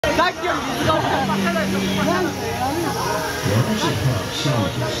Scientists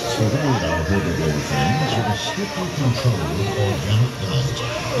surveilled our herbivore friends with a strictly controlled organic diet,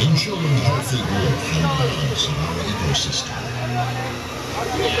 ensuring healthy growth and balance in our ecosystem.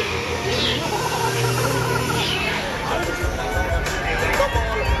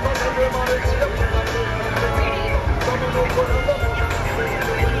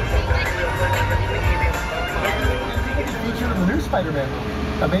 Featured in the new Spider-Man,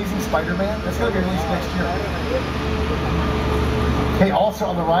 Amazing Spider-Man. That's going to be released next year. Okay, also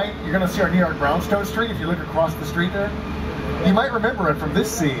on the right, you're going to see our New York Brownstone Street. If you look across the street there, you might remember it from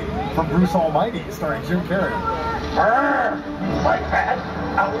this scene from Bruce Almighty, starring Jim Carrey. Inside bad,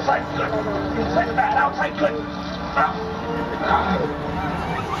 outside good. Inside bad, outside good.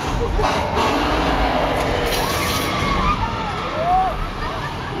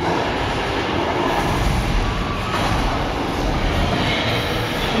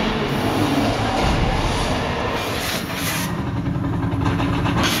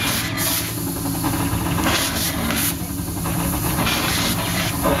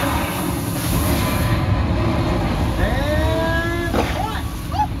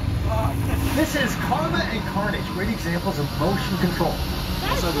 This is Karma and Carnage, great examples of motion control.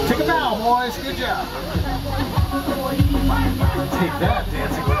 Take a bow, boys. Good job. Take that,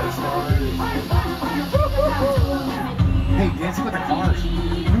 Dancing with the Stars. Hey, Dancing with the Cars.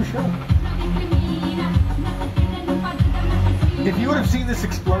 New show. If you would have seen this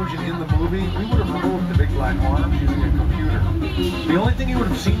explosion in the movie, we would have removed the big black arms using a computer. The only thing you would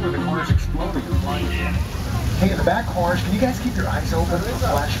have seen were the cars exploding and flying. Hey, in the back cars, can you guys keep your eyes open for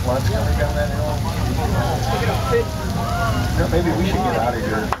flash floods coming down that hill? No, maybe we should get out of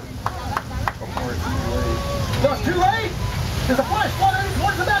here before it's too late. No, it's too late! There's a flash flood heading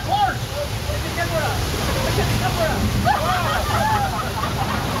towards the back cars!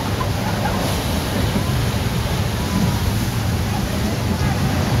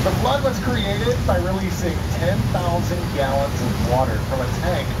 The flood was created by releasing 10,000 gallons of water from a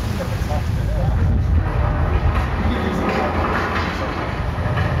tank at the top of the hill.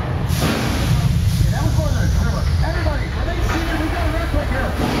 Everybody, remain seated. We've got an earthquake here.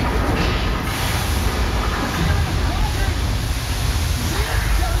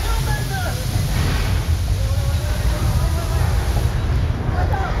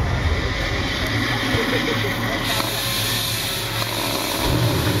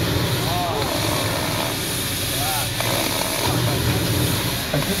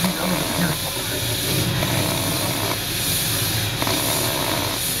 I think we know the here.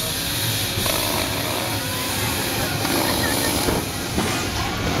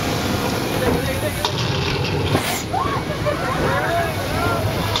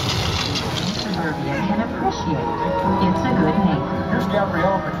 It's a good name. Here's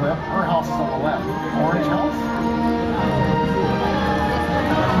Gabrielle in the clip. Her house is on the left. Orange house.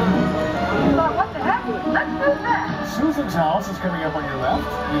 What the heck? Let's move that. Susan's house is coming up on your left.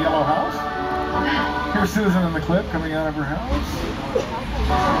 The yellow house. Here's Susan in the clip coming out of her house.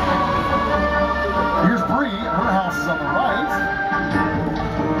 Here's Bree. Her house is on the right.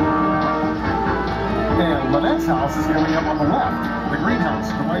 And Lynette's house is coming up on the left. The greenhouse,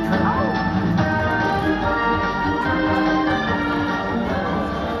 the white trim road.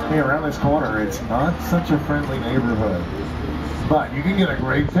 Hey, around this corner, it's not such a friendly neighborhood. But you can get a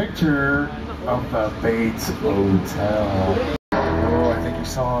great picture of the Bates Hotel. Oh, I think he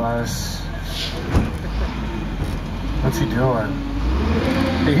saw us. What's he doing?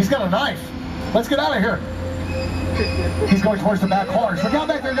 Hey, he's got a knife. Let's get out of here. He's going towards the back cars. Look out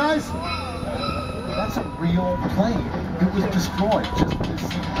back there, guys. That's a real plane. It was destroyed just this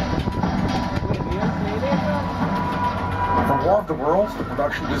season. For War of the Worlds, the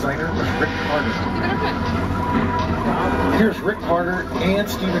production designer was Rick Carter. Here's Rick Carter and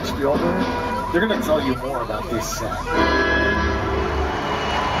Steven Spielberg. They're going to tell you more about this set.